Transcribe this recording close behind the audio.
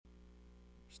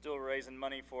Still raising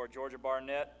money for Georgia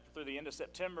Barnett through the end of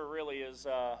September really is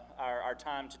our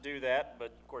time to do that.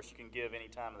 But of course, you can give any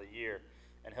time of the year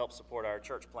and help support our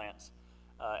church plants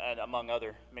and among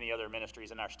many other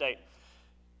ministries in our state.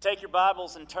 Take your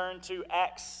Bibles and turn to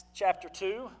Acts chapter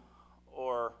 2,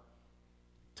 or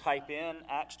type in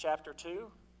Acts chapter 2,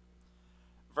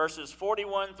 verses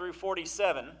 41 through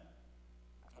 47.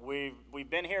 We've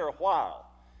been here a while.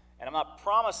 And I'm not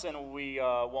promising we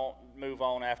won't move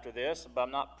on after this, but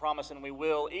I'm not promising we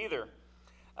will either.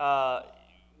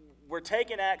 We're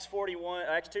taking Acts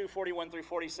 2, 41 through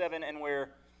 47, and we're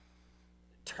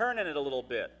turning it a little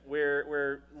bit.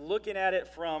 We're looking at it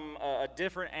from a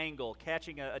different angle,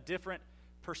 catching a different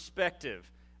perspective,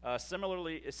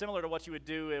 similar to what you would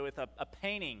do with a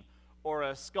painting or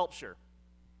a sculpture.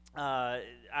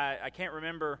 I can't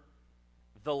remember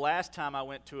the last time I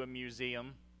went to a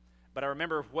museum, but I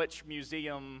remember which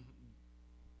museum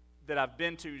that I've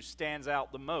been to stands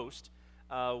out the most.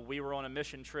 We were on a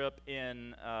mission trip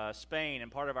in Spain,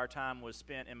 and part of our time was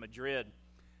spent in Madrid.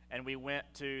 And we went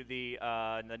to the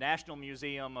National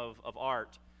Museum of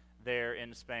Art there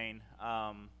in Spain.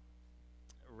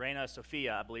 Reina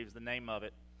Sofia, I believe is the name of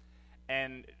it.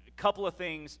 And a couple of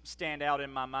things stand out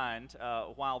in my mind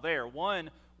while there.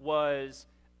 One was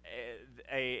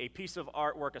a piece of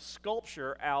artwork, a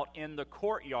sculpture out in the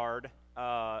courtyard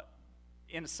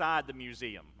inside the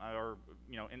museum, or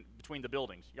in between the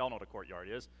buildings. Y'all know what a courtyard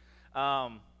is.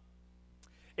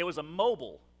 It was a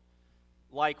mobile,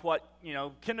 like what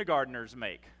kindergartners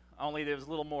make, only it was a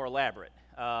little more elaborate.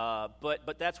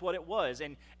 But that's what it was,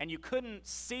 and you couldn't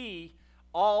see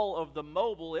all of the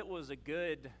mobile. It was a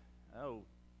good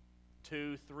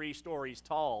 2-3 stories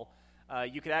tall.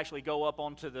 You could actually go up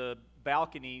onto the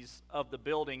balconies of the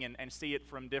building and see it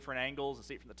from different angles, and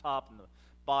see it from the top and the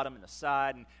bottom and the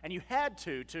side, and you had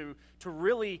to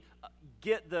really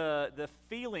get the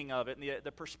feeling of it and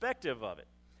the perspective of it.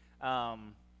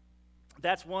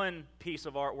 That's one piece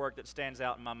of artwork that stands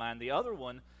out in my mind. The other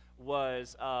one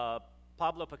was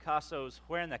Pablo Picasso's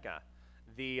Guernica,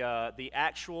 the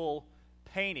actual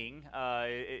painting.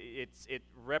 It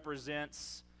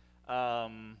represents.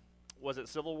 Was it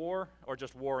Civil War or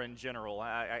just war in general?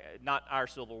 Not our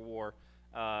Civil War,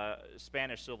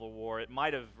 Spanish Civil War. It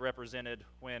might have represented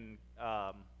when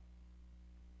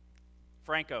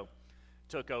Franco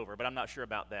took over, but I'm not sure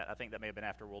about that. I think that may have been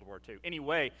after World War II.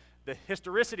 Anyway, the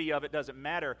historicity of it doesn't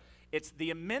matter. It's the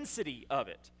immensity of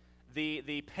it.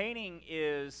 The painting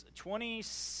is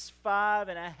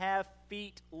 25.5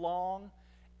 feet long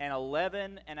and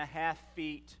 11.5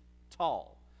 feet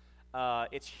tall.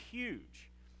 It's huge.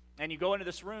 And you go into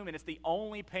this room, and it's the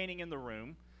only painting in the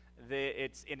room.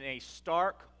 It's in a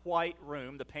stark white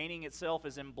room. The painting itself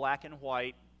is in black and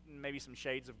white, maybe some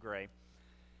shades of gray.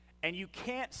 And you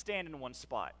can't stand in one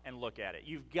spot and look at it.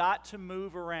 You've got to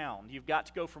move around. You've got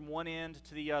to go from one end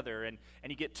to the other. And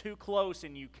you get too close,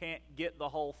 and you can't get the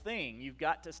whole thing. You've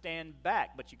got to stand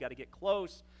back, but you've got to get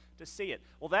close to see it.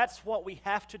 Well, that's what we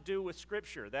have to do with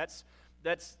Scripture. That's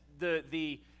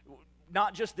the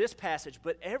not just this passage,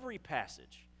 but every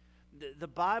passage. The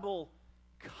Bible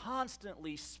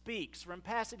constantly speaks from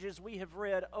passages we have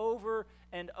read over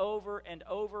and over and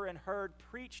over and heard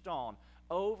preached on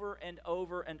over and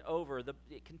over and over.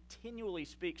 It continually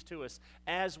speaks to us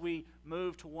as we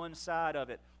move to one side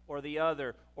of it or the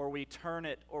other, or we turn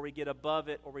it, or we get above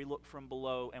it, or we look from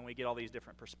below, and we get all these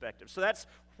different perspectives. So that's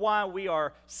why we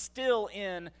are still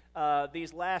in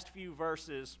these last few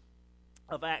verses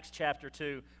of Acts chapter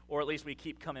 2, or at least we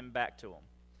keep coming back to them.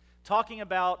 Talking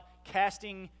about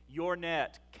casting your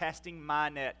net, casting my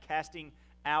net, casting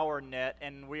our net,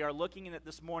 and we are looking at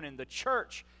this morning the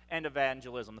church and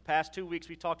evangelism. The past 2 weeks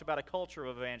we talked about a culture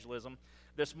of evangelism.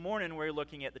 This morning we're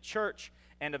looking at the church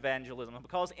and evangelism,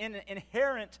 because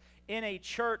inherent in a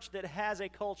church that has a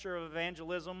culture of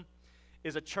evangelism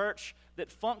is a church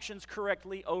that functions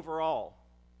correctly overall.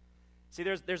 See,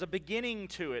 there's a beginning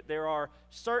to it. There are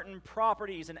certain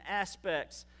properties and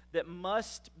aspects that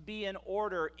must be in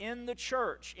order in the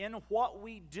church, in what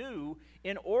we do,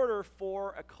 in order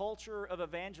for a culture of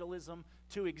evangelism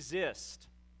to exist.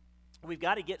 We've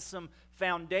got to get some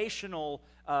foundational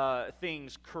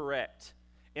things correct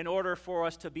in order for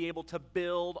us to be able to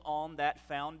build on that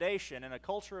foundation. And a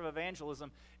culture of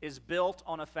evangelism is built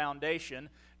on a foundation.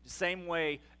 The same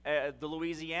way the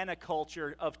Louisiana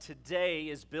culture of today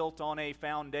is built on a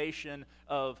foundation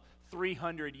of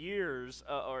 300 years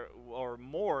or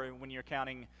more when you're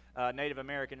counting Native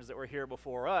Americans that were here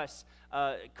before us.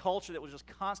 Culture that was just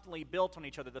constantly built on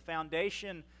each other. The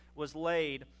foundation was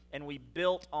laid, and we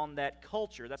built on that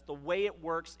culture. That's the way it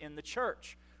works in the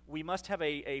church. We must have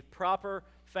a proper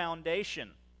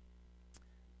foundation.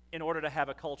 in order to have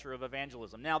a culture of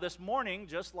evangelism. Now, this morning,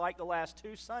 just like the last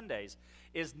 2 Sundays,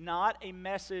 is not a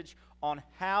message on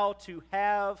how to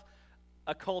have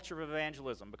a culture of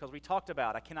evangelism, because we talked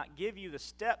about, I cannot give you the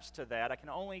steps to that. I can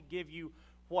only give you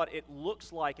what it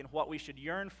looks like and what we should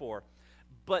yearn for.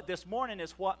 But this morning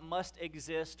is what must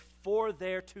exist for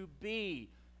there to be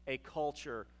a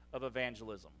culture of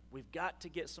evangelism. We've got to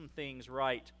get some things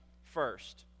right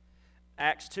first.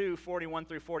 Acts 2, 41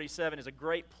 through 47 is a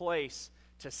great place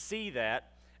to see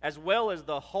that, as well as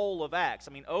the whole of Acts.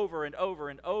 I mean, over and over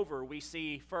and over, we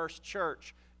see First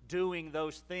Church doing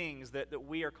those things that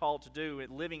we are called to do,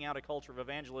 living out a culture of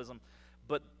evangelism,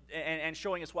 and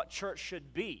showing us what church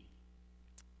should be.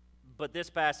 But this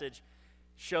passage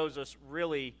shows us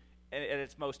really, at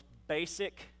its most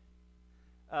basic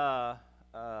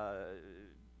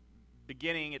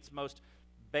beginning, its most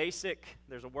basic,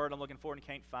 there's a word I'm looking for and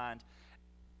can't find.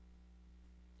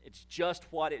 It's just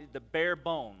the bare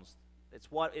bones. It's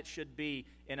what it should be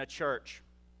in a church.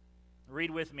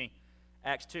 Read with me,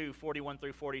 Acts 2, 41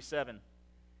 through 47.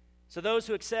 So those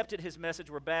who accepted his message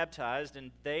were baptized,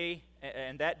 and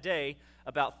that day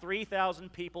about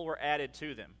 3,000 people were added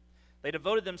to them. They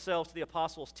devoted themselves to the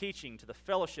apostles' teaching, to the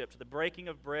fellowship, to the breaking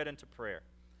of bread, and to prayer.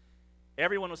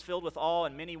 Everyone was filled with awe,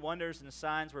 and many wonders and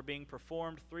signs were being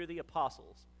performed through the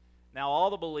apostles. Now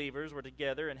all the believers were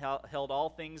together and held all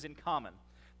things in common.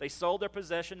 They sold their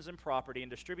possessions and property and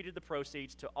distributed the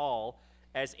proceeds to all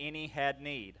as any had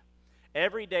need.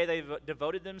 Every day they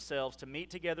devoted themselves to meet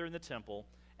together in the temple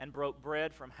and broke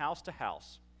bread from house to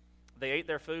house. They ate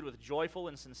their food with joyful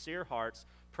and sincere hearts,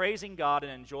 praising God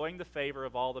and enjoying the favor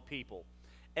of all the people.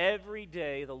 Every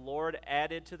day the Lord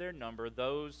added to their number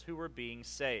those who were being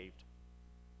saved.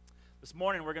 This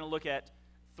morning we're going to look at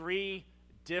 3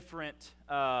 different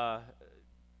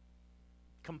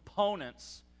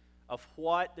components of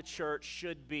what the church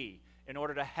should be in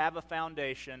order to have a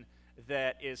foundation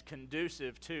that is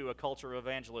conducive to a culture of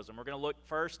evangelism. We're going to look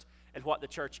first at what the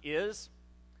church is.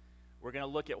 We're going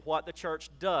to look at what the church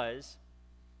does.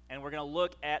 And we're going to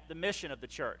look at the mission of the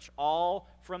church, all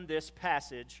from this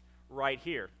passage right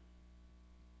here.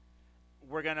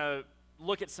 We're going to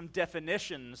look at some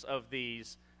definitions of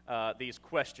these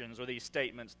questions or these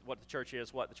statements, what the church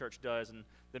is, what the church does, and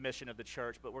the mission of the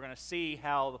church. But we're going to see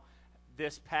how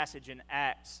this passage in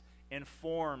Acts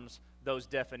informs those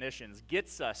definitions,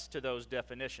 gets us to those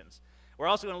definitions. We're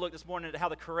also going to look this morning at how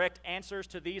the correct answers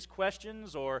to these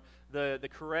questions, or the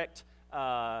correct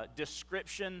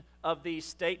description of these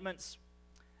statements,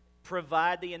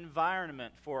 provide the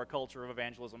environment for a culture of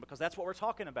evangelism, because that's what we're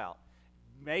talking about.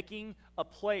 Making a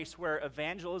place where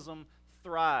evangelism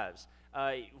thrives.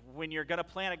 When you're going to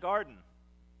plant a garden,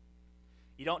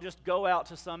 you don't just go out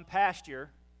to some pasture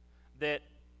that,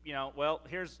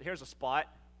 here's a spot,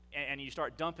 and you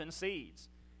start dumping seeds.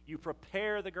 You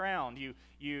prepare the ground.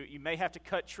 You may have to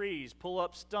cut trees, pull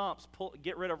up stumps,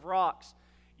 get rid of rocks.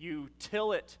 You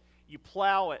till it. You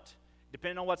plow it.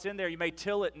 Depending on what's in there, you may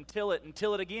till it and till it and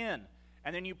till it again.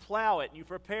 And then you plow it and you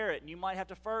prepare it, and you might have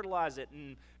to fertilize it,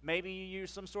 and maybe you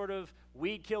use some sort of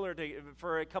weed killer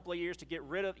for a couple of years to get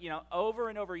rid of, over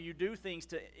and over you do things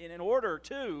in order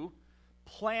to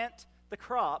plant the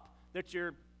crop that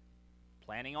you're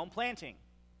planning on planting.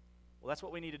 Well, that's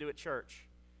what we need to do at church.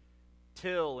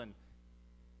 Till and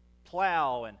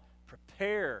plow and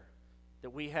prepare that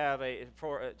we have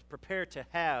prepare to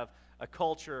have a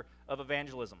culture of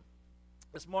evangelism.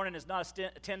 This morning is not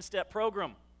a 10-step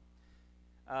program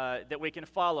that we can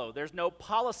follow. There's no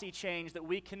policy change that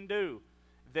we can do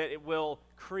that it will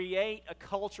create a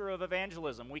culture of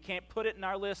evangelism. We can't put it in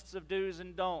our lists of do's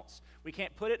and don'ts. We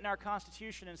can't put it in our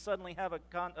Constitution and suddenly have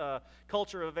a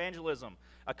culture of evangelism.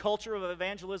 A culture of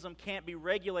evangelism can't be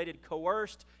regulated,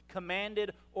 coerced,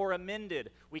 commanded, or amended.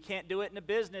 We can't do it in a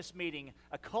business meeting.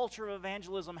 A culture of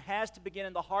evangelism has to begin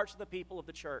in the hearts of the people of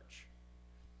the church.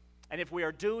 And if we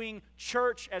are doing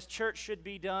church as church should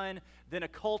be done, then a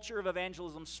culture of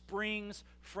evangelism springs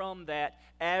from that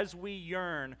as we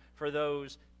yearn for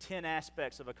those 10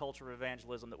 aspects of a culture of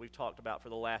evangelism that we've talked about for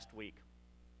the last week,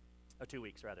 or 2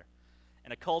 weeks rather.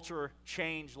 And a culture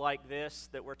change like this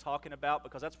that we're talking about,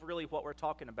 because that's really what we're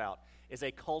talking about, is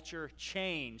a culture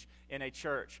change in a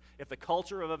church. If the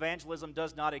culture of evangelism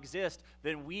does not exist,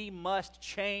 then we must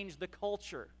change the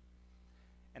culture.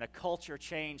 And a culture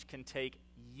change can take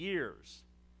years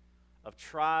of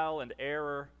trial and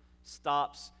error,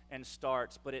 stops and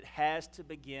starts, but it has to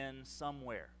begin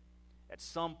somewhere. At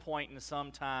some point in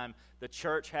some time, the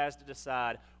church has to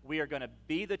decide we are going to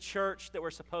be the church that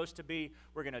we're supposed to be.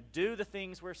 We're going to do the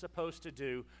things we're supposed to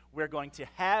do. We're going to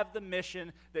have the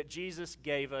mission that Jesus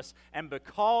gave us. And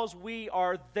because we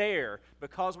are there,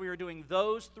 because we are doing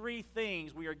those three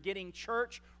things, we are getting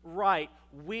church right,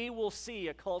 we will see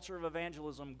a culture of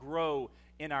evangelism grow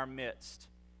in our midst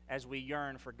as we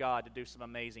yearn for God to do some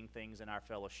amazing things in our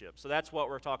fellowship. So that's what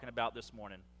we're talking about this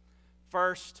morning.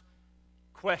 First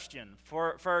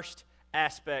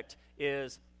aspect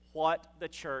is what the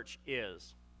church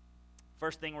is.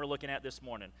 First thing we're looking at this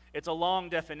morning. It's a long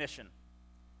definition,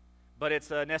 but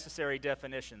it's a necessary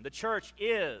definition. The church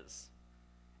is,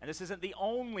 and this isn't the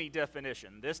only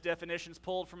definition. This definition's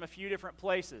pulled from a few different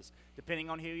places. Depending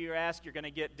on who you ask, you're going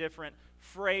to get different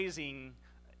phrasing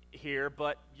here,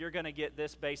 but you're going to get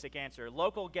this basic answer.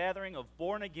 Local gathering of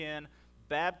born-again,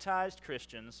 baptized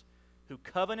Christians who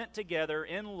covenant together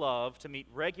in love to meet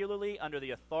regularly under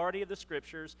the authority of the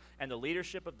Scriptures and the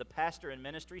leadership of the pastor and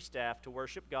ministry staff to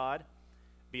worship God,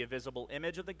 be a visible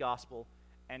image of the gospel,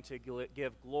 and to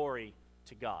give glory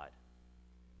to God.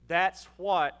 That's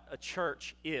what a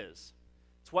church is.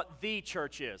 It's what the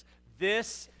church is.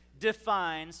 This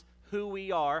defines who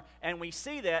we are, and we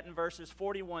see that in verses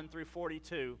 41 through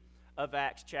 42 of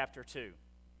Acts chapter 2.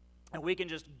 And we can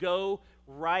just go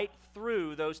right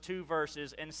through those two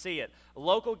verses and see it. A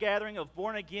local gathering of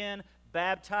born-again,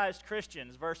 baptized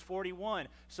Christians, verse 41.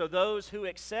 So those who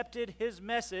accepted his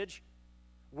message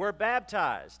were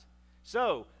baptized.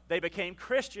 So they became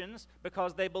Christians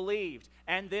because they believed,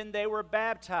 and then they were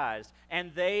baptized,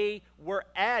 and they were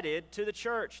added to the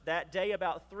church. That day,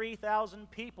 about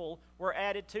 3,000 people were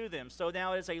added to them. So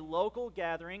now it's a local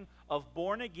gathering of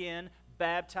born-again,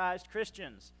 baptized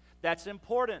Christians. That's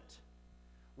important.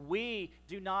 We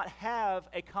do not have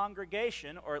a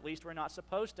congregation, or at least we're not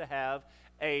supposed to have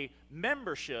a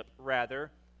membership,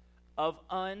 rather, of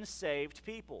unsaved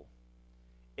people.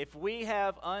 If we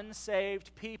have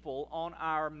unsaved people on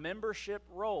our membership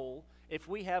roll, if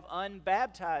we have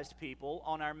unbaptized people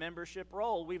on our membership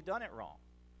roll, we've done it wrong.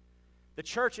 The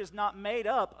church is not made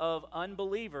up of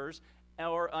unbelievers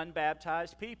or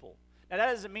unbaptized people. Now,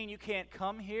 that doesn't mean you can't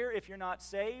come here if you're not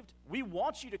saved. We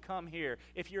want you to come here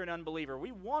if you're an unbeliever.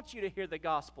 We want you to hear the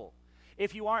gospel.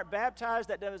 If you aren't baptized,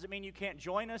 that doesn't mean you can't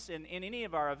join us in any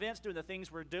of our events, doing the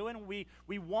things we're doing.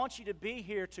 We want you to be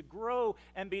here to grow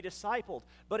and be discipled.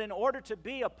 But in order to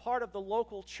be a part of the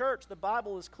local church, the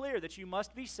Bible is clear that you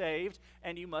must be saved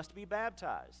and you must be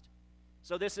baptized.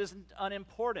 So this isn't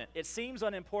unimportant. It seems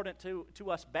unimportant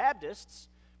to us Baptists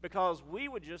because we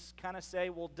would just kind of say,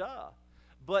 well, duh.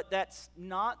 But that's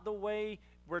not the way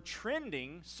we're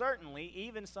trending, certainly,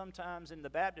 even sometimes in the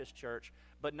Baptist church,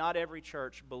 but not every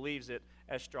church believes it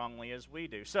as strongly as we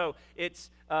do. So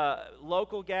it's a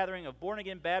local gathering of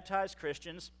born-again baptized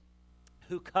Christians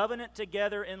who covenant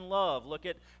together in love. Look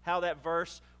at how that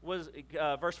verse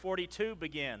 42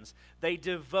 begins. They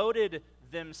devoted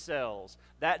themselves.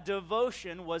 That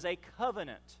devotion was a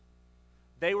covenant.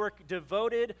 They were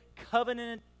devoted,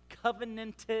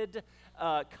 covenanted,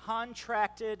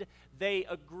 contracted. They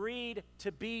agreed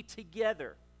to be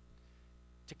together,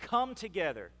 to come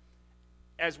together,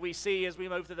 as we see as we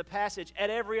move through the passage, at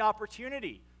every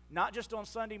opportunity, not just on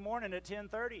Sunday morning at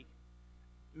 10:30,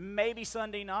 maybe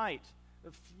Sunday night,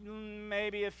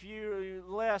 maybe a few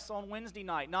less on Wednesday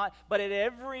night, but at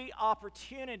every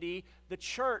opportunity, the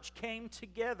church came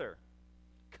together,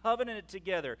 covenanted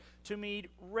together to meet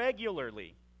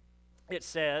regularly. It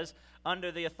says,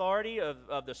 under the authority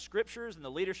of the Scriptures and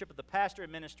the leadership of the pastor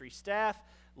and ministry staff.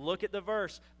 Look at the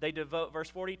verse. Verse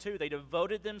 42, they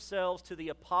devoted themselves to the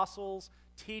apostles'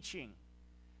 teaching.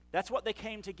 That's what they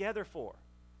came together for.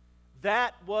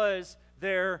 That was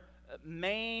their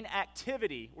main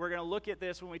activity. We're going to look at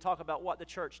this when we talk about what the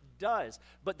church does.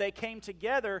 But they came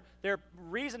together. Their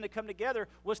reason to come together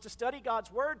was to study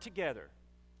God's Word together,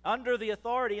 under the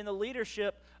authority and the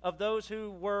leadership of those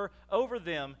who were over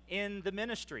them in the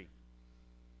ministry.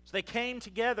 So they came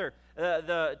together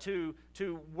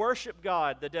to worship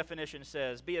God, the definition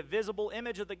says, be a visible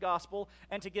image of the gospel,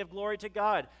 and to give glory to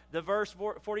God. The verse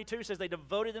 42 says they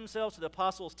devoted themselves to the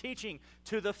apostles' teaching,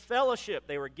 to the fellowship.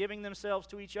 They were giving themselves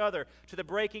to each other, to the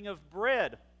breaking of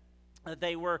bread.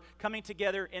 They were coming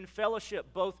together in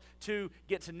fellowship, both to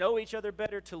get to know each other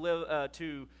better,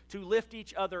 to lift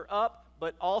each other up,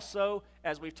 but also,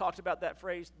 as we've talked about that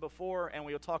phrase before, and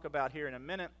we'll talk about here in a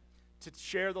minute, to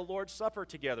share the Lord's Supper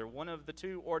together, one of the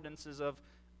two ordinances of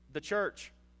the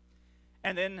church.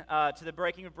 And then to the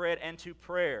breaking of bread and to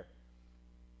prayer.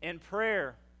 In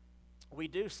prayer, we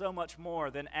do so much more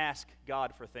than ask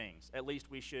God for things. At least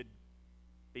we should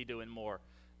be doing more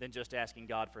than just asking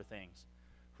God for things.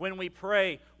 When we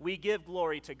pray, we give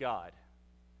glory to God.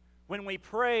 When we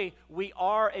pray, we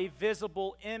are a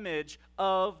visible image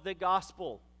of the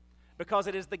gospel, because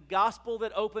it is the gospel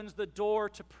that opens the door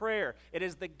to prayer. It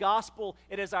is the gospel,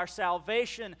 it is our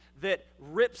salvation that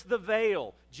rips the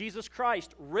veil. Jesus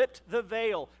Christ ripped the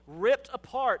veil, ripped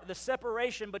apart the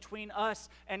separation between us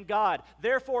and God.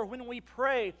 Therefore, when we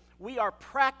pray, we are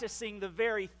practicing the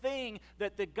very thing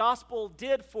that the gospel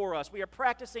did for us. We are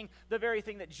practicing the very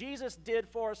thing that Jesus did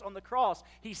for us on the cross.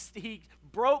 He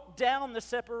broke down the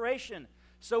separation.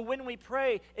 So when we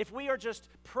pray, if we are just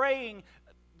praying,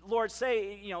 Lord,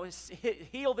 say,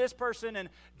 heal this person and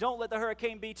don't let the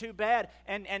hurricane be too bad,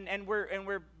 and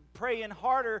we're praying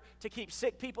harder to keep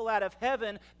sick people out of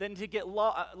heaven than to get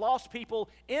lost people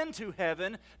into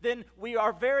heaven, then we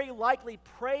are very likely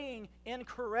praying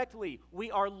incorrectly.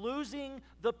 We are losing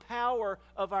the power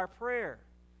of our prayer.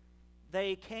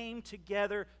 They came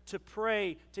together to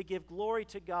pray, to give glory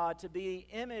to God, to be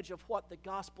the image of what the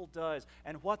gospel does.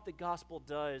 And what the gospel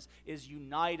does is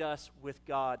unite us with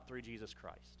God through Jesus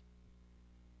Christ.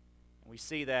 And we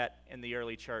see that in the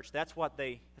early church. That's what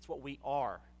we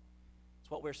are. It's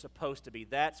what we're supposed to be.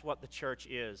 That's what the church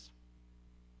is.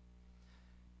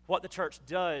 What the church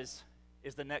does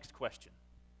is the next question,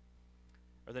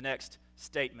 or the next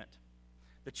statement.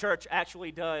 The church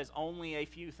actually does only a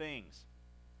few things.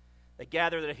 They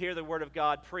gather to hear the word of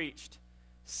God preached,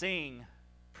 sing,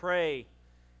 pray,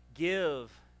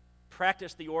 give,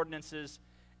 practice the ordinances,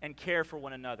 and care for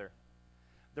one another.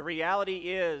 The reality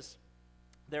is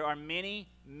there are many,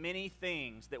 many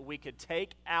things that we could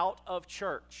take out of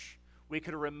church. We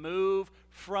could remove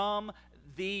from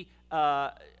the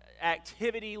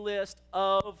activity list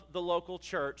of the local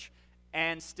church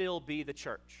and still be the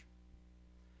church.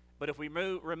 But if we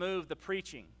remove the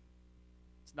preaching,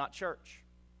 it's not church.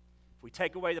 If we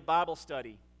take away the Bible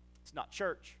study, it's not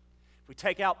church. If we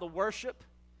take out the worship,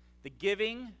 the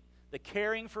giving, the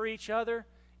caring for each other,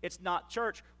 it's not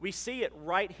church. We see it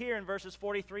right here in verses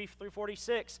 43 through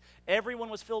 46. Everyone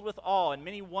was filled with awe, and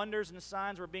many wonders and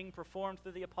signs were being performed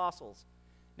through the apostles.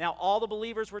 Now all the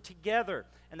believers were together,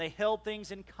 and they held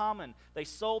things in common. They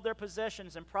sold their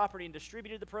possessions and property and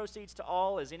distributed the proceeds to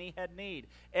all as any had need.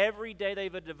 Every day they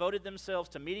devoted themselves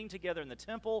to meeting together in the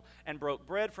temple and broke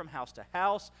bread from house to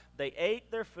house. They ate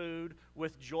their food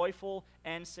with joyful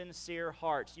and sincere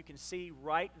hearts. You can see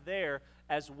right there,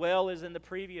 as well as in the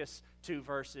previous two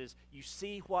verses, you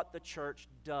see what the church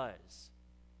does.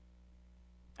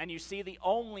 And you see the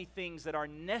only things that are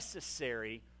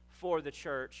necessary for the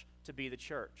church to be the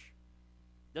church.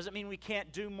 Doesn't mean we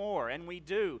can't do more, and we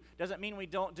do. Doesn't mean we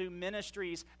don't do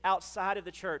ministries outside of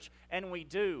the church, and we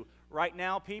do. Right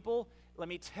now, people, let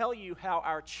me tell you how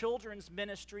our children's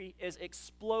ministry is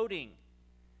exploding.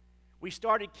 We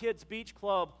started Kids Beach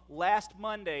Club last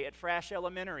Monday at Frash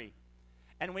Elementary,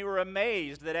 and we were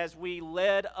amazed that as we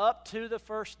led up to the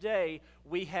first day,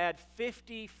 we had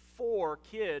 54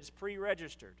 kids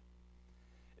pre-registered.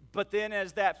 But then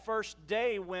as that first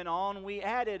day went on, we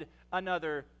added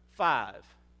another 5,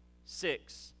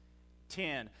 6,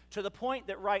 10, to the point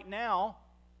that right now,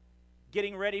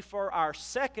 getting ready for our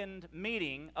second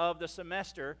meeting of the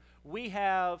semester, we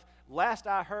have, last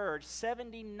I heard,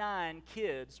 79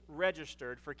 kids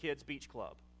registered for Kids Beach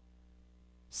Club.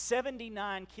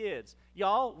 79 kids.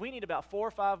 Y'all, we need about 4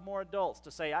 or 5 more adults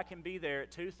to say, I can be there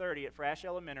at 2:30 at Frash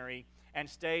Elementary and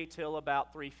stay till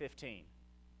about 3:15.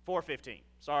 4:15.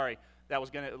 Sorry, that was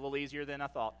a little easier than I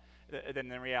thought,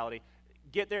 than in reality.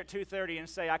 Get there at 2:30 and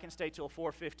say, I can stay till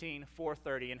 4:15,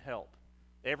 4:30 and help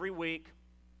every week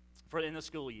in the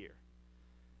school year.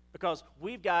 Because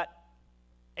we've got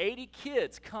 80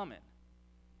 kids coming,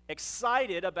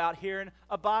 excited about hearing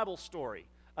a Bible story,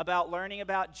 about learning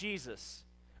about Jesus.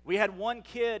 We had one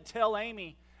kid tell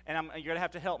Amy, and you're going to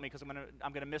have to help me because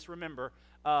I'm going to misremember.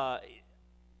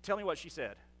 Tell me what she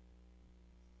said.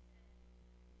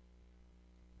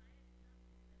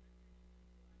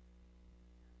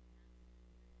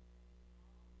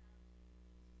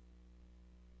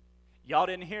 Y'all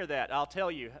didn't hear that. I'll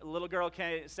tell you. A little girl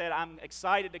said, I'm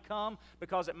excited to come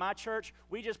because at my church,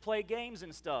 we just play games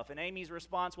and stuff. And Amy's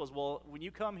response was, well, when you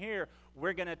come here,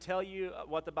 we're going to tell you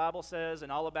what the Bible says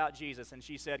and all about Jesus. And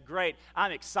she said, great,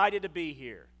 I'm excited to be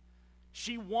here.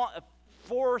 She wants a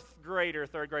 4th grader,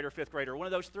 3rd grader, 5th grader, one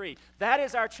of those 3. That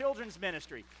is our children's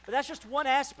ministry. But that's just one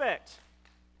aspect.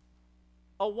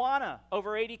 Awana,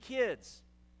 over 80 kids.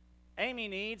 Amy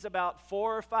needs about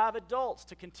 4 or 5 adults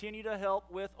to continue to help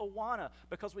with Awana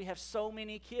because we have so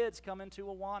many kids coming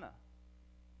to Awana.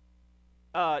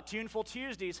 Tuneful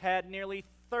Tuesdays had nearly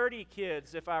 30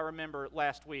 kids, if I remember,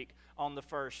 last week on the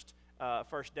first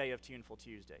first day of Tuneful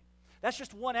Tuesday. That's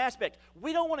just one aspect.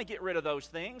 We don't want to get rid of those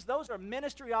things. Those are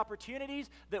ministry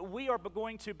opportunities that we are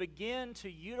going to begin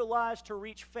to utilize to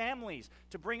reach families,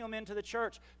 to bring them into the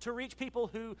church, to reach people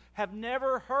who have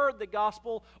never heard the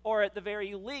gospel or at the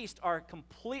very least are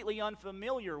completely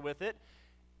unfamiliar with it,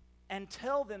 and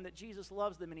tell them that Jesus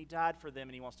loves them and He died for them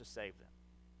and He wants to save them.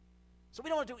 So we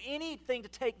don't want to do anything to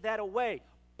take that away,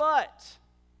 but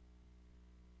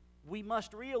we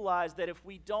must realize that if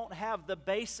we don't have the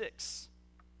basics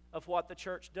of what the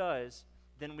church does,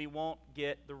 then we won't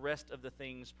get the rest of the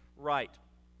things right.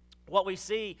 What we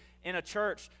see in a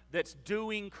church that's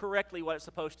doing correctly what it's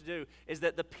supposed to do is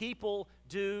that the people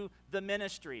do the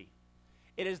ministry.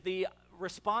 It is the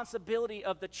responsibility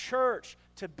of the church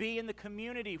to be in the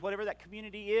community, whatever that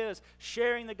community is,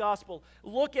 sharing the gospel.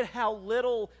 Look at how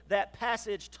little that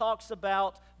passage talks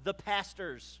about the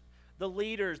pastors, the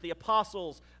leaders, the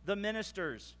apostles, the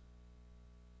ministers.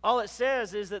 All it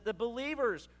says is that the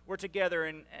believers were together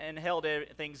and held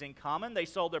things in common. They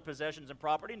sold their possessions and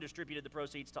property and distributed the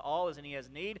proceeds to all as any has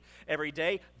need. Every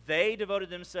day they devoted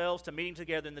themselves to meeting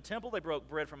together in the temple. They broke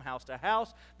bread from house to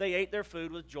house. They ate their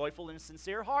food with joyful and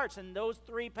sincere hearts. And those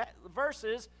three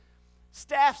verses,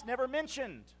 staff's never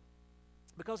mentioned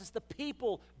because it's the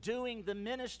people doing the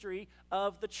ministry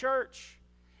of the church.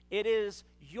 It is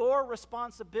your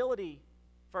responsibility,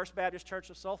 First Baptist Church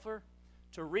of Sulphur,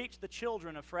 to reach the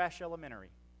children of Frash Elementary.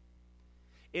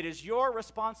 It is your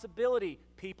responsibility,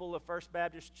 people of First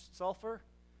Baptist Sulphur,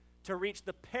 to reach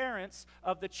the parents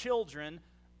of the children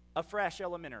of Frash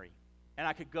Elementary. And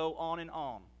I could go on and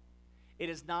on. It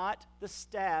is not the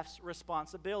staff's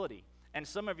responsibility. And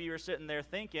some of you are sitting there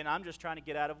thinking, I'm just trying to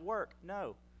get out of work.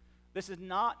 No. This is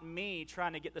not me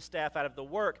trying to get the staff out of the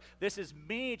work. This is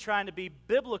me trying to be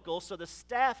biblical so the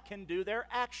staff can do their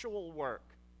actual work.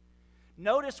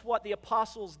 Notice what the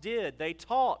apostles did. They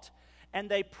taught and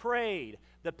they prayed.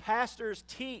 The pastors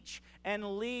teach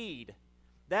and lead.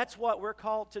 That's what we're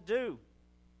called to do.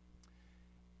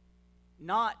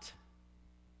 Not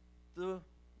the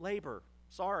labor.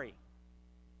 Sorry.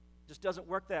 Just doesn't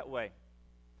work that way.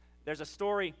 There's a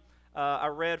story I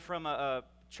read from a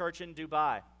church in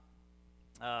Dubai.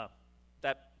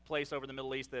 That place over in the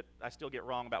Middle East that I still get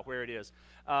wrong about where it is.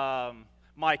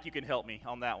 Mike, you can help me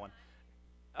on that one.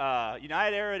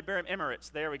 United Arab Emirates,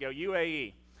 there we go,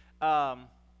 UAE.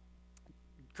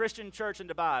 Christian church in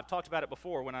Dubai. I've talked about it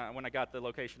before when I got the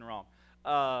location wrong.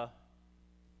 A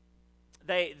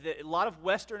lot of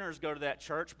Westerners go to that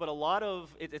church, but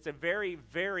it's a very,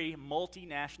 very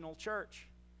multinational church.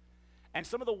 And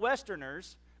some of the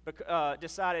Westerners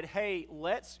decided, hey,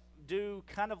 let's do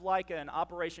kind of like an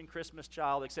Operation Christmas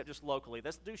Child, except just locally.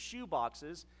 Let's do shoe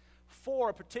boxes for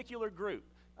a particular group.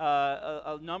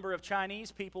 A number of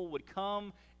Chinese people would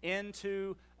come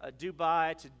into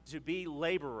Dubai to be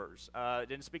laborers.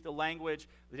 Didn't speak the language.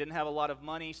 They didn't have a lot of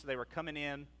money, so they were coming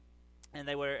in, and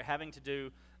they were having to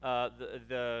do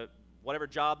the whatever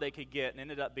job they could get, and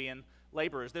ended up being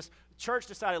laborers. This church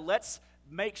decided, let's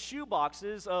make shoe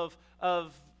boxes of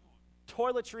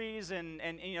toiletries and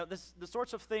the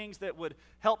sorts of things that would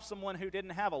help someone who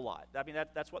didn't have a lot. I mean,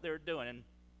 that's what they were doing. And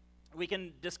we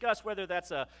can discuss whether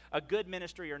that's a good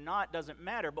ministry or not, doesn't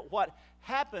matter. But what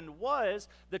happened was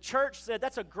the church said,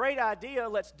 that's a great idea,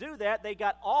 let's do that. They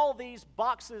got all these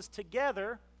boxes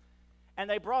together, and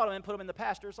they brought them and put them in the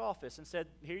pastor's office and said,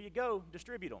 here you go,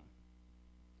 distribute them.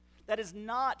 That is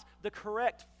not the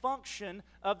correct function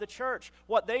of the church.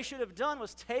 What they should have done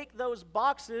was take those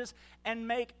boxes and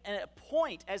make a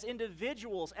point as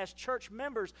individuals, as church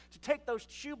members, to take those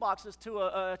shoe boxes to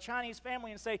a Chinese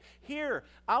family and say, here,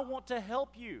 I want to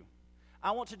help you.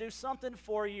 I want to do something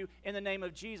for you in the name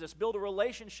of Jesus. Build a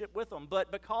relationship with them. But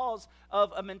because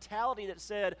of a mentality that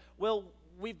said, well,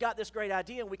 we've got this great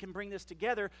idea and we can bring this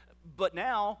together, but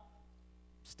now,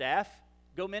 staff,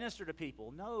 go minister to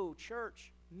people. No,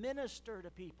 church, minister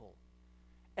to people.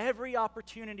 Every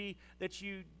opportunity that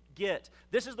you get.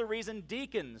 This is the reason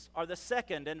deacons are the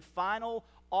second and final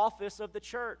office of the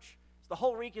church. The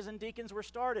whole reason deacons were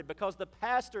started because the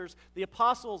pastors, the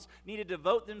apostles, needed to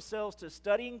devote themselves to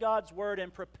studying God's word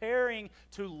and preparing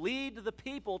to lead the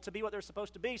people to be what they're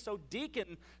supposed to be. So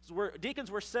deacons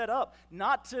were set up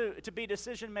not to be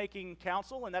decision-making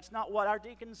council, and that's not what our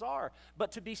deacons are,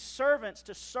 but to be servants,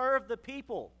 to serve the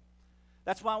people.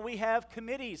 That's why we have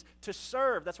committees to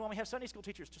serve. That's why we have Sunday school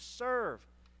teachers to serve.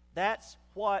 That's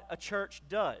what a church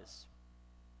does.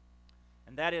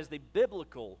 And that is the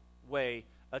biblical way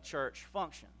a church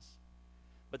functions.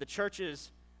 But the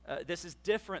churches, this is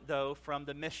different, though, from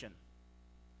the mission.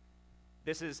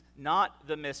 This is not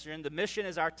the mission. The mission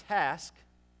is our task.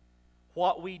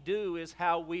 What we do is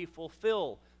how we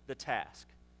fulfill the task.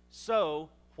 So,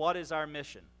 what is our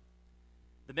mission?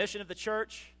 The mission of the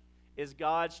church is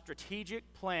God's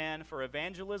strategic plan for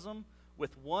evangelism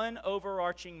with one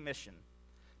overarching mission: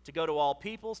 to go to all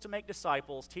peoples to make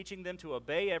disciples, teaching them to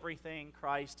obey everything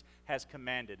Christ has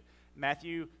commanded.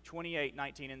 Matthew 28,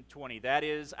 19 and 20. That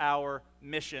is our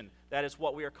mission. That is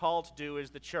what we are called to do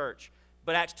as the church.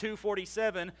 But Acts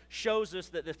 2:47 shows us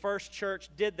that the first church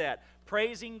did that.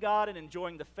 Praising God and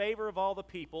enjoying the favor of all the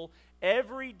people,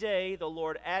 every day the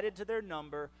Lord added to their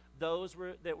number those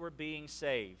that were being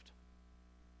saved.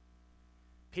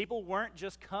 People weren't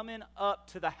just coming up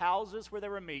to the houses where they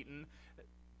were meeting,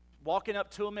 walking up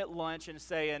to them at lunch and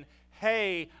saying,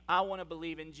 hey, I want to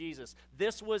believe in Jesus.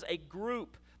 This was a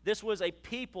group. This was a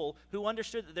people who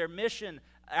understood that their mission,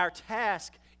 our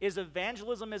task, is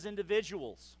evangelism as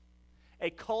individuals. A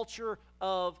culture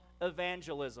of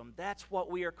evangelism. That's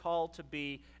what we are called to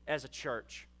be as a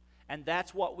church. And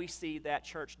that's what we see that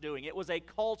church doing. It was a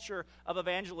culture of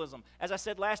evangelism. As I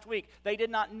said last week, they did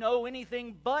not know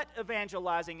anything but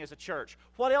evangelizing as a church.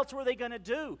 What else were they going to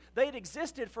do? They had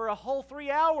existed for a whole 3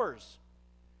 hours.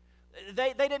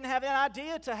 They didn't have an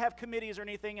idea to have committees or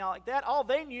anything like that. All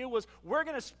they knew was, we're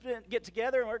going to get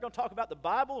together and we're going to talk about the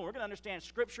Bible and we're going to understand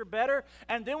Scripture better,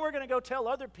 and then we're going to go tell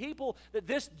other people that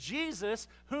this Jesus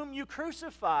whom you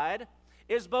crucified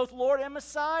is both Lord and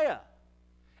Messiah.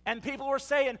 And people were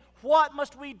saying, what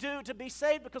must we do to be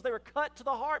saved? Because they were cut to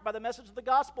the heart by the message of the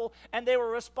gospel, and they were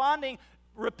responding,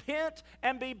 repent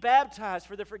and be baptized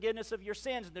for the forgiveness of your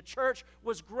sins. And the church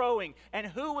was growing. And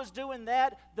who was doing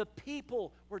that? The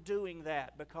people were doing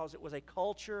that because it was a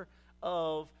culture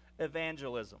of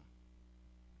evangelism.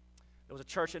 There was a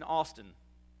church in Austin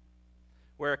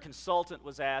where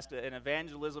an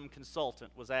evangelism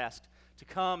consultant was asked to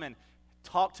come and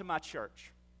talk to my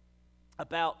church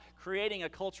about creating a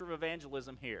culture of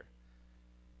evangelism here.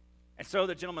 And so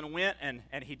the gentleman went and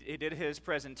he did his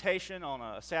presentation on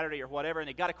a Saturday or whatever, and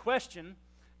he got a question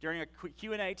during a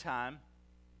Q&A time.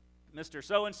 Mr.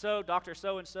 So-and-so, Dr.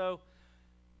 So-and-so,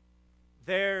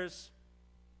 there's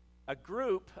a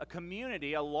group, a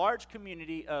community, a large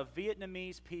community of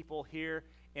Vietnamese people here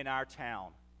in our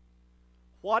town.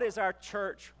 What is the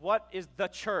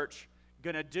church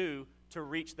going to do to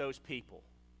reach those people?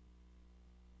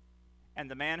 And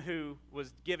the man who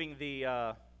was giving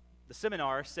the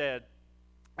seminar said,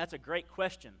 that's a great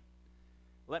question.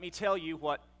 Let me tell you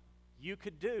what you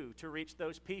could do to reach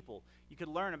those people. You could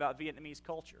learn about Vietnamese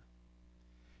culture.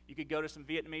 You could go to some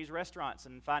Vietnamese restaurants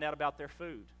and find out about their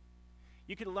food.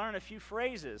 You could learn a few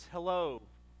phrases, hello,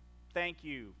 thank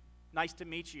you, nice to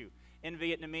meet you, in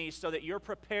Vietnamese, so that you're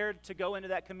prepared to go into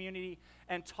that community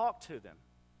and talk to them.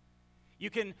 You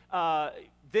can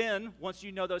then, once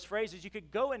you know those phrases, you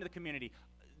could go into the community,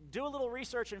 do a little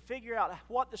research and figure out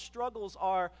what the struggles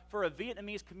are for a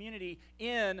Vietnamese community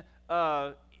in,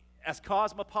 as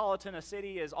cosmopolitan a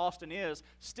city as Austin is,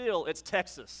 still it's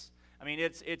Texas. I mean,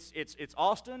 it's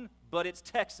Austin, but it's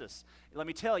Texas. Let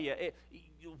me tell you,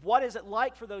 what is it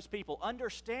like for those people?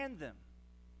 Understand them.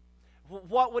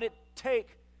 What would it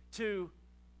take to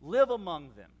live among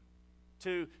them?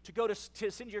 To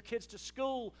send your kids to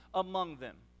school among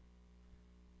them?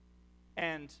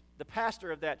 And the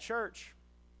pastor of that church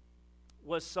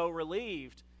was so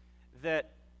relieved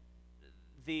that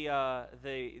the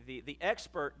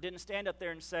expert didn't stand up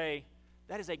there and say,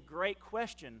 that is a great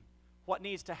question. What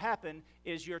needs to happen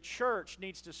is your church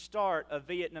needs to start a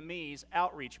Vietnamese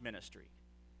outreach ministry.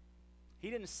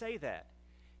 He didn't say that.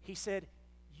 He said,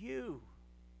 you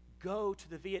go to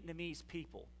the Vietnamese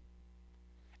people.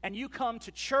 And you come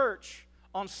to church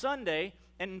on Sunday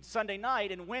and Sunday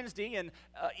night and Wednesday and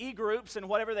e-groups and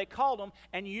whatever they called them,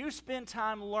 and you spend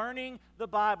time learning the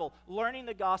Bible, learning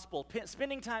the gospel,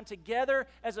 spending time together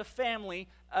as a family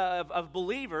of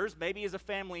believers, maybe as a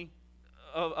family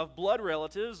of blood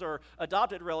relatives or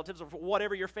adopted relatives or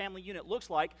whatever your family unit looks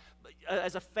like,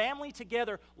 as a family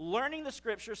together learning the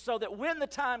Scriptures, so that when the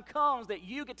time comes that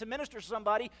you get to minister to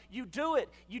somebody, you do it.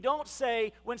 You don't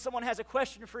say when someone has a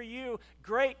question for you,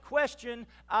 great question,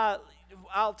 let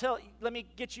me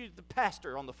get you the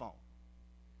pastor on the phone.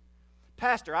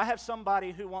 Pastor, I have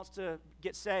somebody who wants to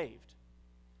get saved.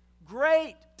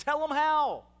 Great, tell them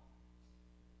how.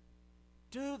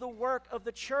 Do the work of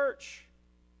the church.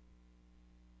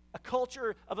 A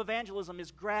culture of evangelism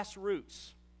is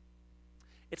grassroots.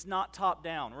 It's not top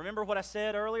down. Remember what I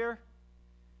said earlier?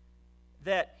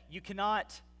 That you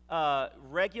cannot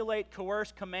regulate,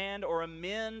 coerce, command, or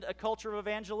amend a culture of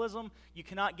evangelism. You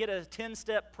cannot get a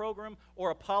 10-step program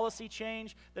or a policy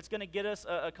change that's going to get us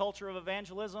a culture of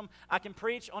evangelism. I can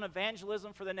preach on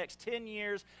evangelism for the next 10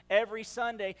 years every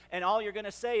Sunday, and all you're going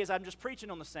to say is, I'm just preaching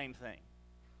on the same thing.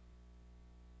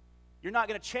 You're not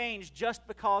going to change just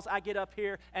because I get up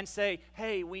here and say,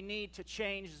 hey, we need to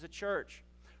change as a church.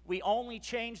 We only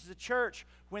change as a church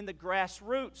when the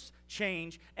grassroots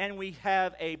change and we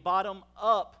have a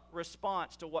bottom-up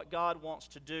response to what God wants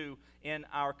to do in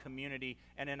our community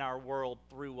and in our world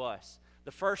through us.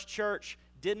 The first church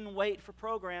didn't wait for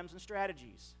programs and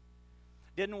strategies.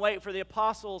 Didn't wait for the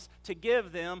apostles to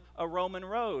give them a Roman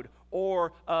road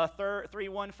or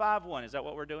 3151. Is that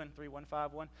what we're doing?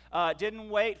 3151? Didn't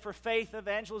wait for faith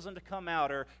evangelism to come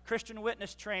out or Christian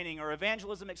witness training or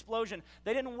evangelism explosion.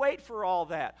 They didn't wait for all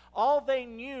that. All they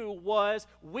knew was,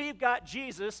 we've got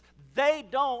Jesus. They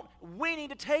don't. We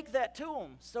need to take that to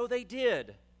them. So they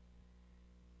did.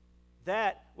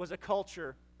 That was a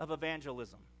culture of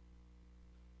evangelism.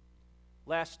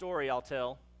 Last story I'll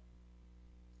tell.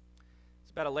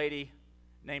 It's about a lady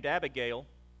named Abigail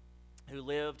who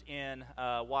lived in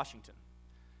Washington.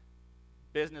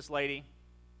 Business lady.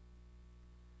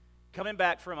 Coming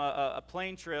back from a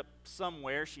plane trip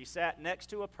somewhere, she sat next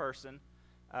to a person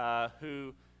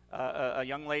a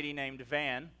young lady named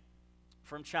Van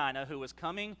from China who was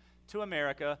coming to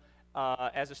America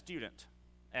as a student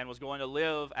and was going to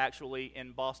live actually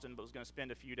in Boston but was going to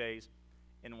spend a few days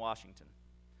in Washington.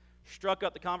 Struck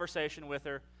up the conversation with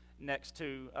her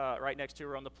right next to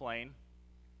her on the plane.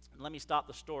 And let me stop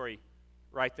the story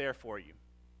right there for you.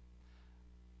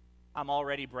 I'm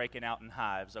already breaking out in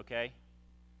hives, okay?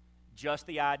 Just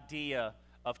the idea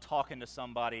of talking to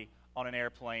somebody on an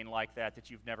airplane like that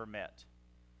you've never met.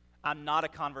 I'm not a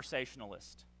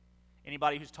conversationalist.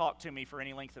 Anybody who's talked to me for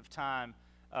any length of time,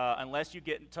 unless you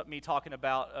get me talking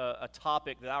about a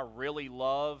topic that I really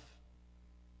love,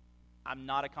 I'm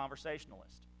not a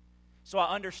conversationalist. So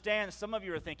I understand some of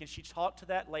you are thinking, she talked to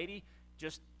that lady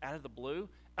just out of the blue.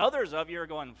 Others of you are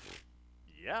going,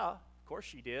 yeah, of course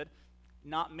she did.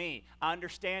 Not me. I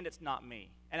understand it's not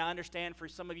me. And I understand for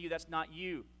some of you that's not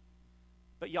you.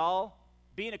 But y'all,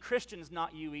 being a Christian is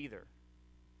not you either.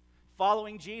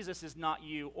 Following Jesus is not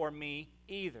you or me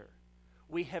either.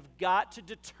 We have got to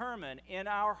determine in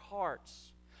our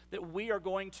hearts that we are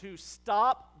going to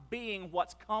stop being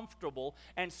what's comfortable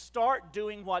and start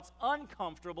doing what's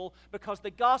uncomfortable because the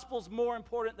gospel's more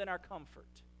important than our comfort.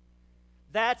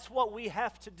 That's what we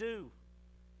have to do.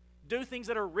 Do things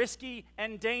that are risky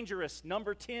and dangerous.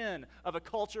 Number 10 of a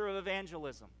culture of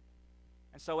evangelism.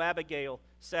 And so Abigail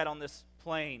sat on this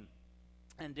plane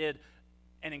and did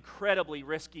an incredibly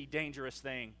risky, dangerous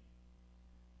thing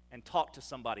and talked to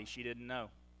somebody she didn't know.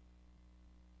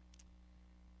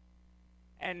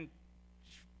 And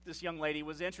this young lady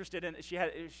was interested in,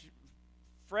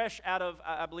 fresh out of,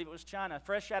 I believe it was China,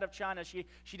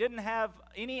 she didn't have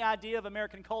any idea of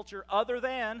American culture other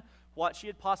than what she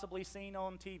had possibly seen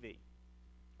on TV,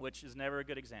 which is never a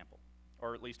good example,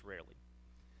 or at least rarely.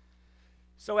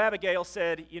 So Abigail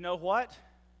said, you know what?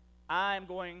 I'm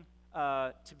going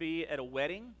to be at a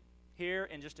wedding here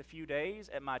in just a few days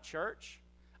at my church.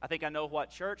 I think I know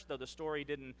what church, though the story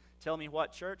didn't tell me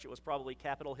what church. It was probably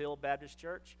Capitol Hill Baptist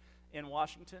Church in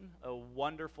Washington, a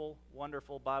wonderful,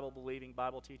 wonderful Bible-believing,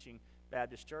 Bible-teaching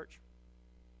Baptist church.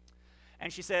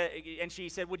 And she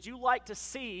said, would you like to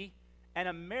see an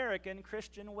American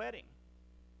Christian wedding?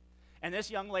 And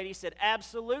this young lady said,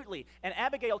 absolutely. And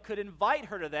Abigail could invite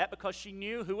her to that because she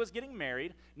knew who was getting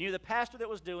married, knew the pastor that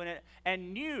was doing it,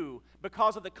 and knew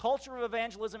because of the culture of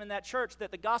evangelism in that church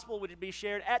that the gospel would be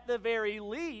shared at the very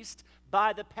least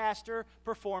by the pastor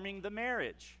performing the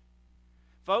marriage.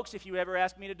 Folks, if you ever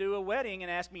ask me to do a wedding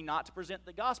and ask me not to present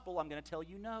the gospel, I'm going to tell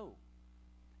you no.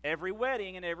 Every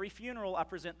wedding and every funeral, I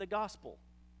present the gospel.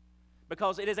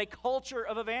 Because it is a culture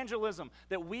of evangelism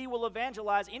that we will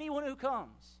evangelize anyone who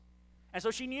comes. And so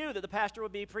she knew that the pastor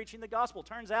would be preaching the gospel.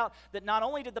 Turns out that not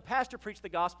only did the pastor preach the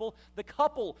gospel, the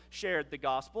couple shared the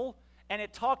gospel. And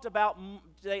it talked about,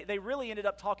 they really ended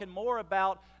up talking more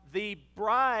about the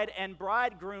bride and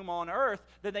bridegroom on earth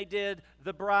than they did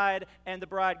the bride and the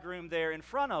bridegroom there in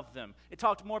front of them. It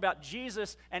talked more about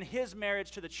Jesus and his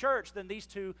marriage to the church than these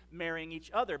two marrying each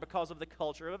other because of the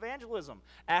culture of evangelism.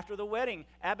 After the wedding,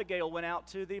 Abigail went out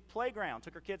to the playground,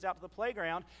 took her kids out to the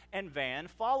playground, and Van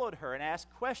followed her and asked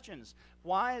questions.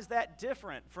 Why is that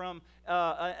different from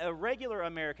a regular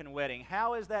American wedding?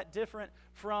 How is that different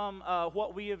from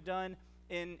what we have done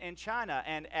in China?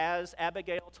 And as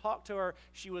Abigail talked to her,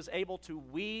 she was able to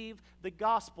weave the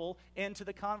gospel into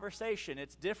the conversation.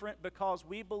 It's different because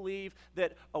we believe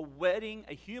that a wedding,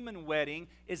 a human wedding,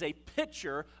 is a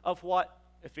picture of what,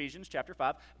 Ephesians chapter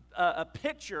 5, a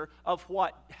picture of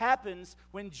what happens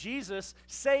when Jesus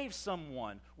saves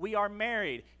someone. We are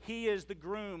married. He is the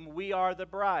groom. We are the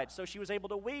bride. So she was able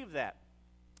to weave that.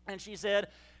 And she said,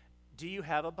 do you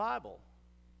have a Bible?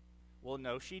 Well,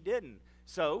 no, she didn't.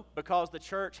 So, because the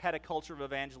church had a culture of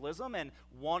evangelism and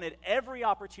wanted every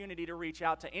opportunity to reach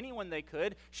out to anyone they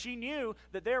could, she knew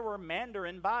that there were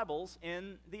Mandarin Bibles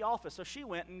in the office. So she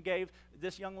went and gave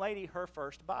this young lady her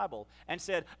first Bible and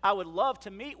said, I would love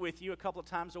to meet with you a couple of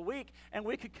times a week, and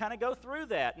we could kind of go through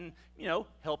that and,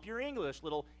 help your English.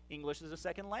 Little English as a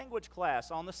second language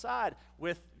class on the side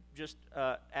with just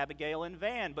Abigail and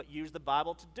Van, but use the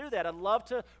Bible to do that. I'd love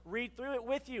to read through it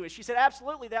with you. And she said,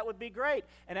 absolutely, that would be great.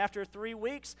 And after 3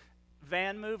 weeks,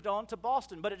 Van moved on to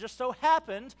Boston. But it just so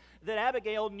happened that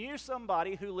Abigail knew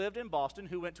somebody who lived in Boston,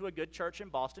 who went to a good church in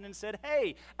Boston, and said,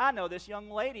 hey, I know this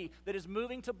young lady that is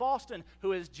moving to Boston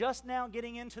who is just now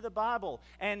getting into the Bible.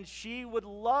 And she would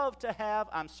love to have,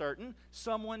 I'm certain,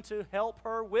 someone to help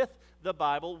her with the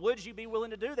Bible. Would you be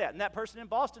willing to do that? And that person in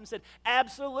Boston said,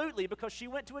 absolutely, because she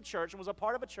went to a church and was a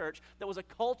part of a church that was a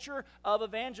culture of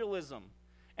evangelism.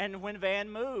 And when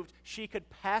Van moved, she could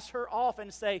pass her off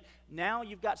and say, now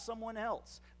you've got someone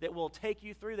else that will take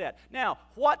you through that. Now,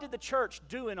 what did the church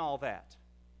do in all that?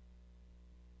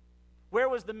 Where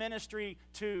was the ministry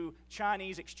to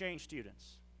Chinese exchange students?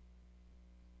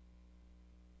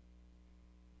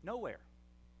 Nowhere.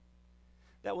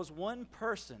 That was one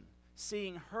person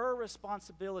seeing her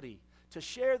responsibility to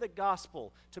share the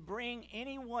gospel, to bring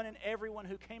anyone and everyone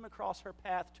who came across her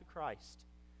path to Christ.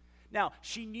 Now,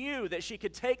 she knew that she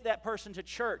could take that person to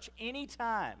church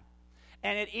anytime,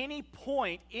 and at any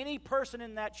point, any person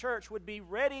in that church would be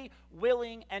ready,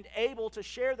 willing, and able to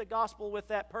share the gospel with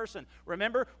that person.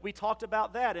 Remember, we talked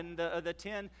about that in the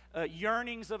 10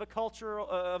 yearnings of a culture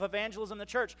of evangelism in the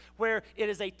church, where it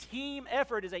is a team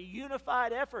effort, is a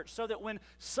unified effort, so that when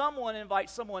someone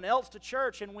invites someone else to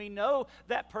church and we know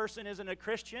that person isn't a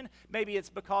Christian, maybe it's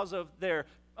because of their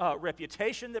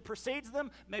reputation that precedes them.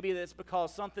 Maybe it's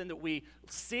because something that we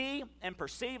see and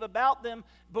perceive about them,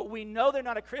 but we know they're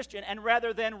not a Christian, and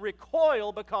rather than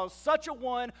recoil because such a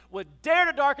one would dare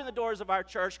to darken the doors of our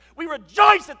church, we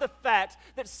rejoice at the fact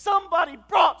that somebody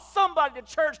brought somebody to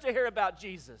church to hear about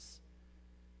Jesus.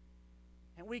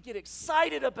 And we get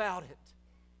excited about it.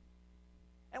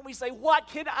 And we say, what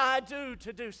can I do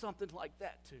to do something like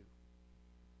that too?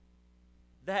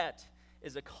 That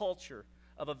is a culture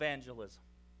of evangelism.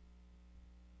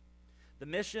 The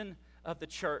mission of the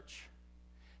church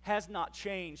has not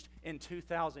changed in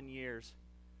 2,000 years,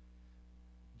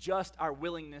 just our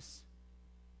willingness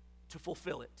to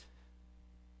fulfill it.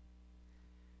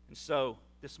 And so,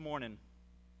 this morning,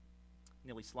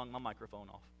 nearly slung my microphone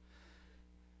off.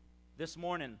 This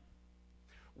morning,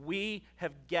 we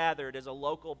have gathered as a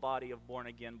local body of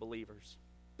born-again believers,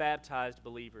 baptized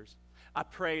believers. I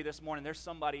pray this morning there's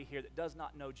somebody here that does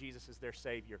not know Jesus as their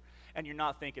Savior. And you're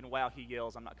not thinking, wow, he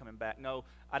yells, I'm not coming back. No,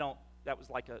 I don't. That was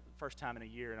like a first time in a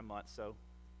year and a month, so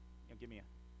give me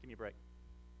a break.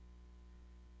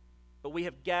 But we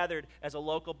have gathered as a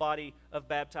local body of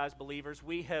baptized believers.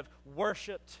 We have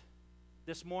worshiped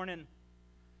this morning.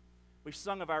 We've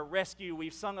sung of our rescue.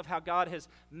 We've sung of how God has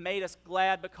made us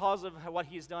glad because of what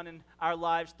He has done in our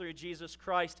lives through Jesus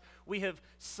Christ. We have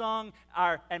sung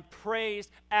and praised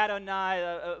Adonai,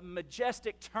 a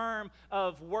majestic term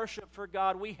of worship for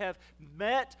God. We have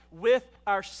met with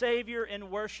our Savior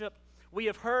in worship. We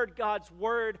have heard God's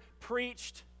word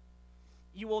preached.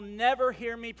 You will never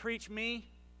hear me preach me.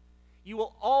 You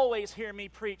will always hear me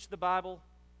preach the Bible.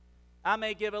 I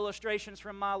may give illustrations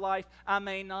from my life. I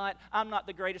may not. I'm not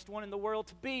the greatest one in the world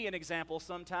to be an example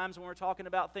sometimes when we're talking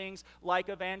about things like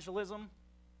evangelism.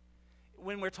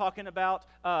 When we're talking about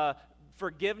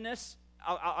forgiveness,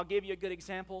 I'll give you a good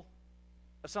example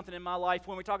of something in my life.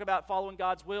 When we talk about following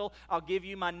God's will, I'll give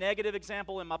you my negative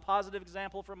example and my positive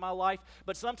example from my life.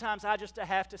 But sometimes I just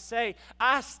have to say,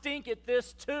 I stink at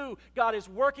this too. God is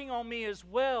working on me as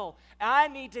well. I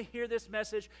need to hear this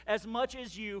message as much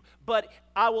as you, but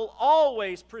I will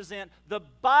always present the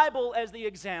Bible as the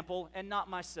example and not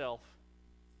myself.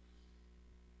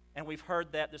 And we've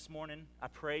heard that this morning. I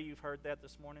pray you've heard that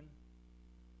this morning.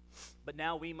 But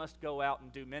now we must go out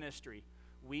and do ministry.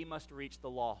 We must reach the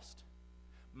lost.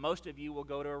 Most of you will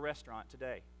go to a restaurant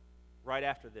today, right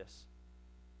after this.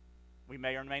 We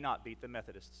may or may not beat the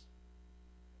Methodists.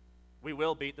 We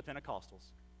will beat the Pentecostals.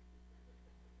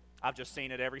 I've just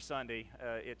seen it every Sunday.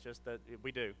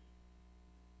 We do.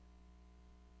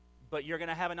 But you're going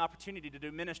to have an opportunity to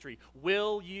do ministry.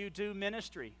 Will you do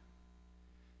ministry?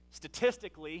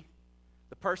 Statistically,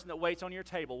 the person that waits on your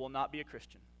table will not be a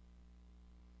Christian.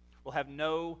 Will have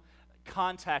no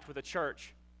contact with a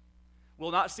church. Will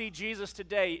not see Jesus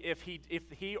today if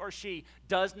he or she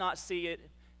does not see it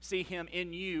see Him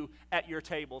in you at your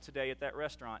table today at that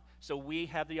restaurant. So we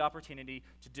have the opportunity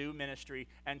to do ministry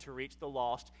and to reach the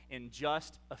lost in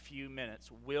just a few minutes.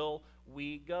 Will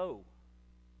we go?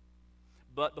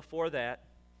 But before that,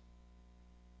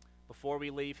 before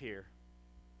we leave here,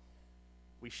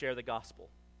 we share the gospel.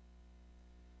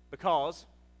 Because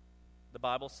the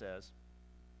Bible says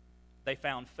they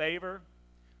found favor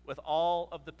with all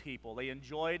of the people. They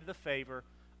enjoyed the favor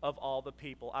of all the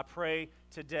people. I pray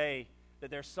today that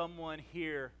there's someone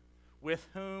here with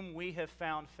whom we have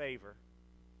found favor.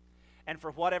 And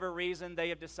for whatever reason, they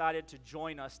have decided to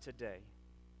join us today.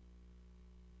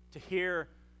 To hear,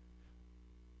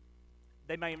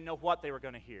 they may even know what they were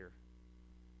going to hear.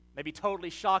 Maybe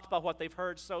totally shocked by what they've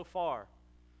heard so far.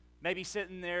 Maybe you're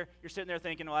sitting there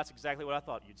thinking, well, that's exactly what I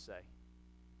thought you'd say.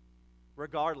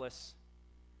 Regardless,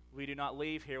 we do not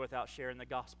leave here without sharing the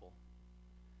gospel.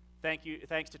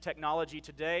 Thanks to technology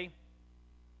today,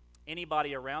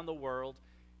 anybody around the world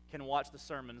can watch the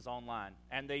sermons online,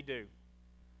 and they do.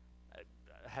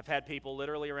 I have had people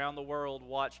literally around the world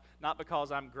watch, not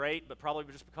because I'm great, but probably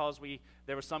just because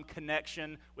there was some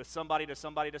connection with somebody to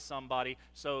somebody to somebody,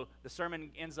 so the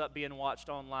sermon ends up being watched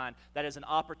online. That is an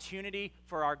opportunity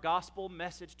for our gospel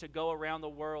message to go around the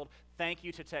world. Thank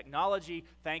you to technology.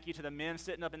 Thank you to the men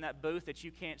sitting up in that booth that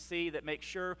you can't see that make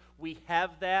sure we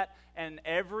have that, and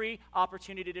every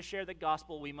opportunity to share the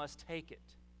gospel, we must take it.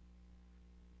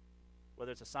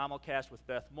 Whether it's a simulcast with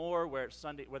Beth Moore,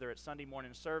 whether it's Sunday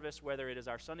morning service, whether it is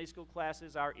our Sunday school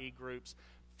classes, our e-groups,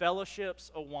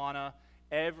 fellowships, Awana,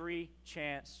 every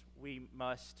chance we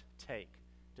must take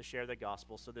to share the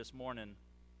gospel. So this morning,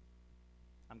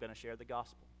 I'm going to share the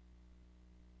gospel.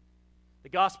 The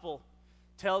gospel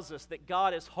tells us that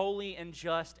God is holy and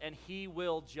just, and He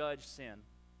will judge sin.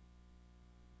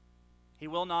 He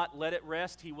will not let it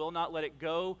rest. He will not let it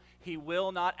go. He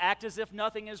will not act as if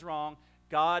nothing is wrong.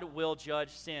 God will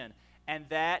judge sin, and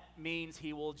that means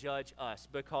He will judge us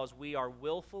because we are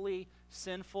willfully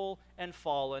sinful and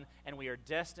fallen, and we are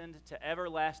destined to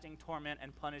everlasting torment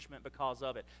and punishment because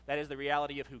of it. That is the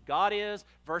reality of who God is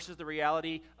versus the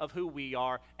reality of who we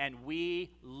are, and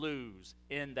we lose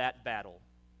in that battle.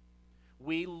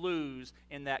 We lose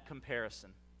in that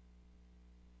comparison.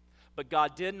 But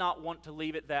God did not want to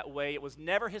leave it that way. It was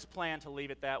never His plan to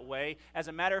leave it that way. As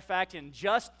a matter of fact, in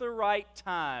just the right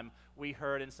time, we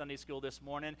heard in Sunday school this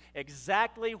morning,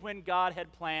 exactly when God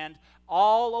had planned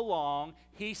all along,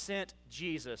 He sent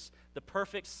Jesus, the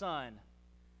perfect Son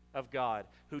of God,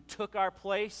 who took our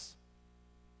place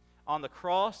on the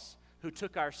cross, who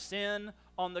took our sin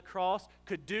on the cross,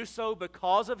 could do so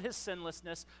because of His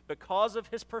sinlessness, because of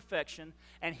His perfection,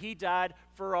 and He died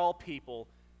for all people,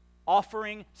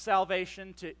 offering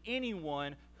salvation to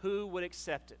anyone who would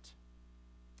accept it.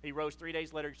 He rose 3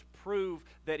 days later to prove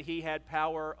that He had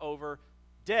power over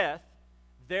death.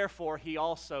 Therefore, He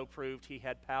also proved He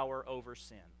had power over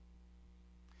sin.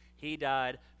 He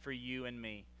died for you and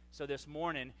me. So this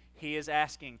morning, He is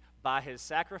asking by His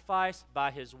sacrifice,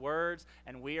 by His words,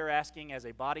 and we are asking as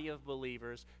a body of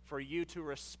believers for you to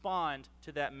respond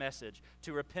to that message,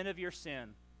 to repent of your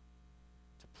sin,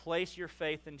 to place your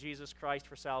faith in Jesus Christ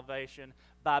for salvation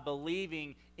by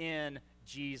believing in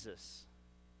Jesus,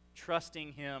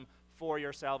 trusting Him for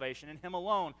your salvation. In Him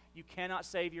alone, you cannot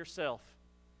save yourself.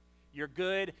 Your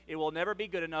good, it will never be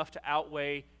good enough to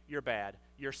outweigh your bad,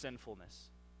 your sinfulness.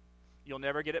 You'll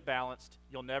never get it balanced.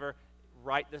 You'll never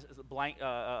wipe the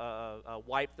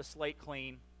slate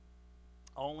clean.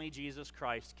 Only Jesus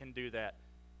Christ can do that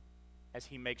as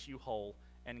He makes you whole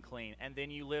and clean. And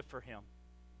then you live for Him.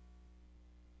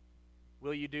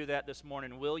 Will you do that this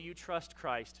morning? Will you trust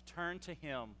Christ? Turn to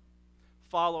Him.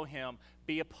 Follow Him.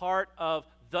 Be a part of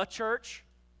the church.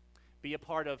 Be a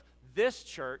part of this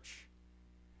church.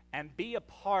 And be a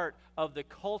part of the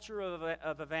culture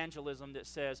of evangelism that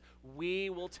says we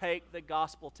will take the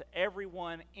gospel to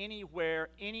everyone, anywhere,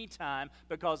 anytime,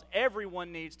 because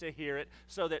everyone needs to hear it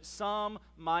so that some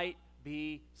might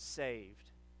be saved.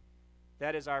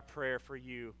 That is our prayer for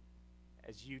you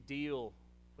as you deal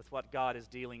with what God is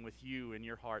dealing with you in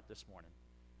your heart this morning.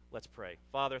 Let's pray.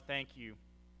 Father, thank You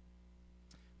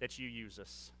that You use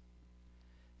us.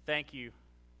 Thank You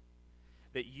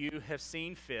that You have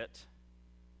seen fit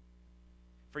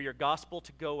for Your gospel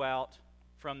to go out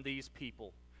from these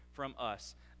people, from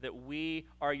us, that we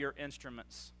are Your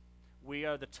instruments. We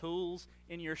are the tools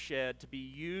in Your shed to be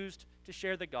used to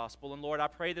share the gospel. And Lord, I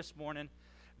pray this morning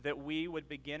that we would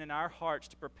begin in our hearts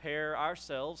to prepare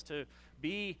ourselves to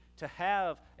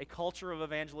have a culture of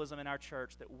evangelism in our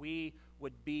church, that we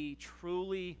would be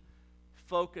truly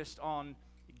focused on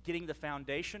getting the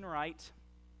foundation right,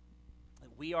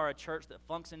 that we are a church that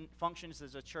functions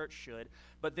as a church should.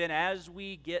 But then as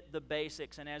we get the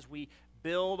basics and as we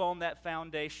build on that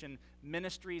foundation,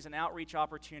 ministries and outreach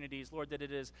opportunities, Lord, that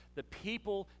it is the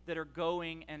people that are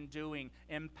going and doing,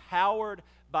 empowered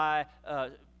by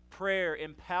prayer,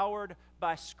 empowered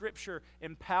by Scripture,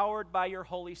 empowered by your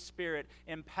Holy Spirit,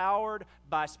 empowered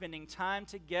by spending time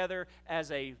together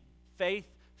as a faith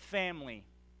family,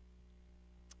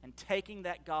 and taking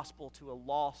that gospel to a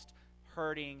lost,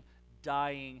 hurting,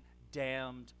 dying,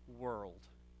 damned world.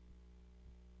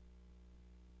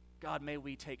 God, may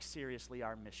we take seriously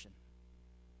our mission.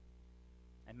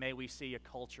 And may we see a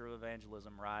culture of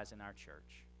evangelism rise in our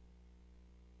church.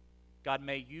 God,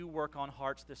 may you work on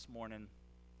hearts this morning.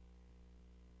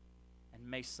 And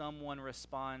may someone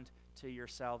respond to your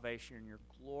salvation, your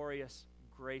glorious,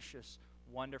 gracious,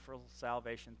 wonderful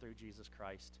salvation through Jesus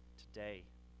Christ today,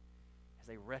 as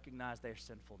they recognize their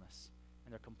sinfulness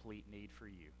and their complete need for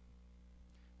you.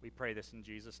 We pray this in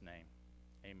Jesus' name.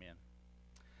 Amen.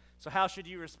 So how should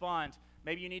you respond?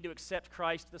 Maybe you need to accept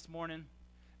Christ this morning.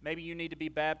 Maybe you need to be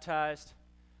baptized.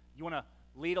 You want to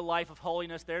lead a life of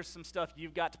holiness. There's some stuff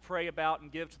you've got to pray about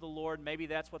and give to the Lord. Maybe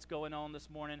that's what's going on this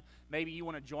morning. Maybe you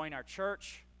want to join our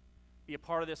church, be a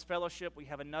part of this fellowship. We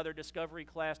have another discovery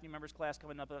class, new members class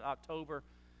coming up in October.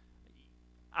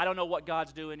 I don't know what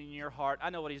God's doing in your heart.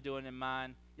 I know what he's doing in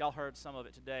mine. Y'all heard some of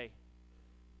it today.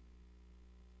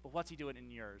 But what's he doing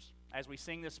in yours? As we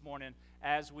sing this morning,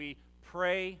 as we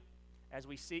pray, as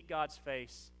we seek God's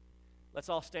face, let's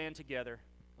all stand together.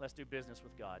 Let's do business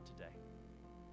with God today.